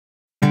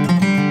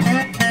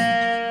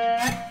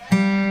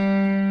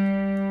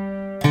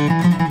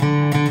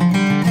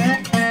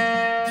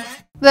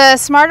the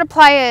Smart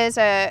Apply is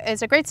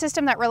a great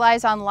system that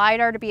relies on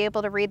LiDAR to be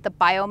able to read the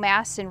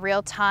biomass in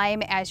real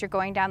time as you're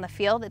going down the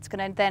field. It's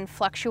going to then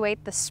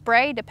fluctuate the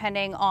spray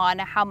depending on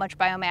how much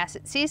biomass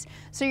it sees.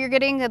 So you're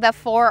getting the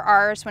 4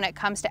 R's when it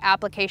comes to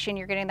application.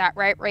 You're getting that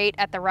right rate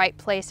at the right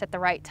place at the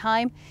right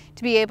time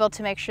to be able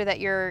to make sure that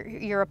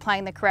you're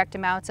applying the correct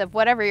amounts of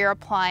whatever you're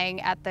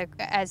applying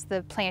as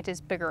the plant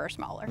is bigger or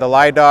smaller. The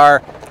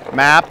LiDAR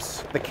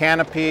maps the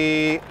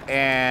canopy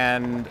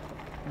and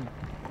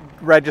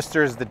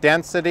registers the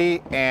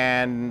density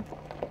and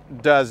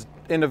does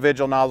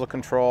individual nozzle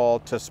control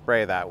to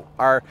spray that.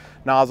 Our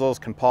nozzles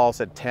can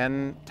pulse at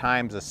 10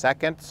 times a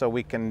second, so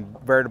we can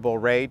variable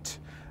rate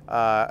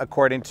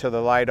according to the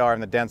LiDAR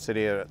and the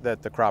density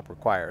that the crop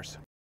requires.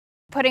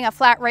 Putting a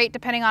flat rate,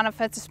 depending on if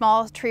it's a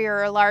small tree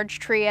or a large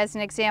tree, as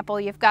an example,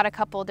 you've got a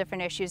couple of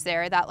different issues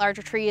there. That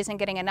larger tree isn't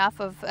getting enough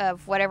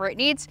of whatever it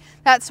needs.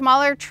 That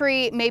smaller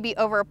tree may be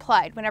over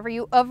applied. Whenever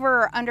you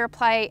over or under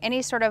apply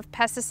any sort of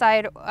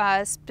pesticide,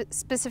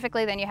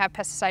 specifically then you have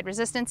pesticide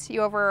resistance.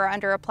 You over or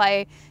under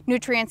apply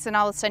nutrients, and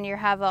all of a sudden you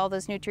have all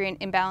those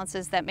nutrient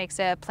imbalances that makes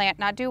a plant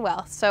not do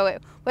well. So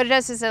what it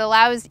does is it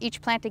allows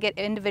each plant to get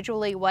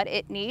individually what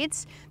it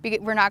needs.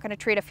 We're not going to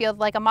treat a field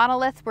like a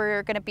monolith.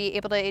 We're going to be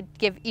able to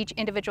give each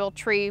individual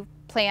tree,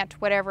 plant,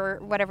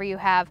 whatever you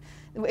have,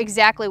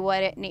 exactly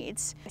what it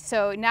needs.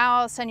 So now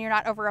all of a sudden you're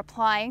not over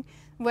applying.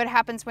 What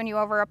happens when you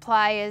over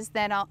apply is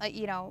then,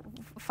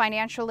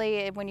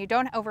 financially, when you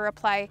don't over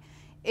apply,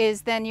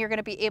 is then you're going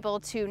to be able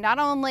to not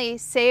only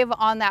save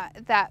on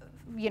that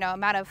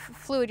amount of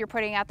fluid you're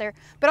putting out there,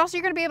 but also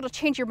you're going to be able to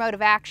change your mode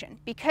of action.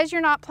 Because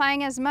you're not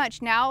applying as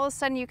much, now all of a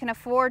sudden you can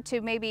afford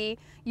to maybe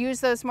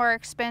use those more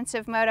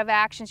expensive mode of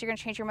actions. You're going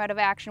to change your mode of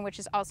action, which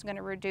is also going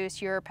to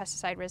reduce your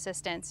pesticide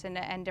resistance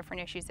and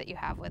different issues that you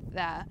have with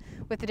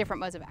the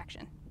different modes of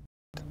action.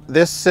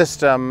 This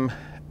system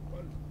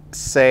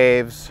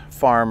saves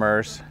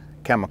farmers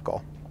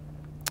chemical,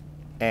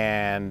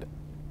 and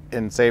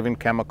in saving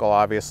chemical,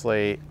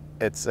 obviously,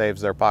 it saves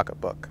their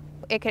pocketbook.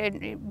 It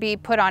could be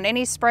put on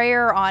any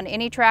sprayer, on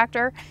any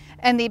tractor,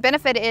 and the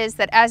benefit is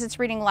that as it's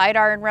reading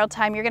LiDAR in real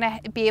time, you're going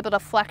to be able to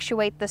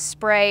fluctuate the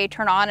spray,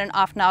 turn on and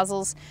off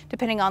nozzles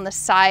depending on the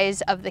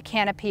size of the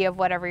canopy of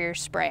whatever you're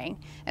spraying.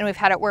 And we've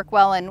had it work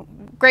well in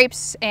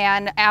grapes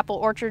and apple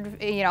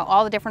orchard,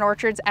 all the different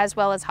orchards, as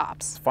well as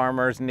hops.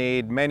 Farmers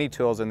need many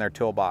tools in their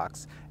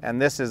toolbox, and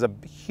this is a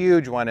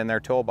huge one in their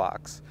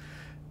toolbox.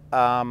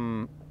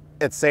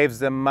 It saves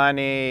them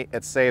money,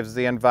 it saves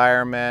the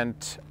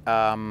environment.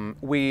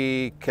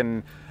 We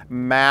can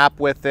map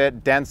with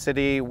it,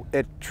 density,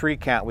 tree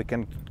count. We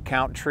can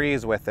count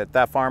trees with it.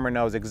 That farmer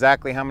knows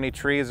exactly how many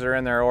trees are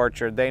in their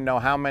orchard. They know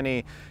how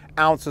many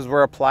ounces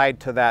were applied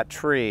to that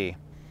tree,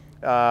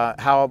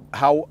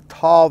 how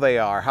tall they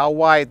are, how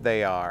wide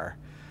they are.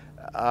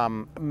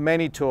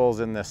 Many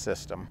tools in this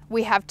system.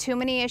 We have too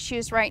many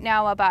issues right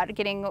now about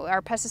getting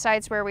our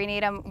pesticides where we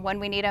need them, when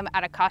we need them,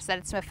 at a cost that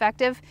it's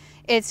effective.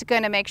 It's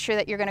going to make sure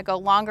that you're going to go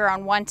longer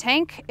on one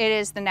tank. It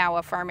is the now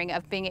of farming,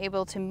 of being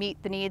able to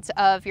meet the needs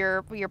of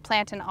your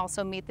plant and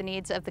also meet the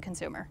needs of the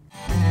consumer.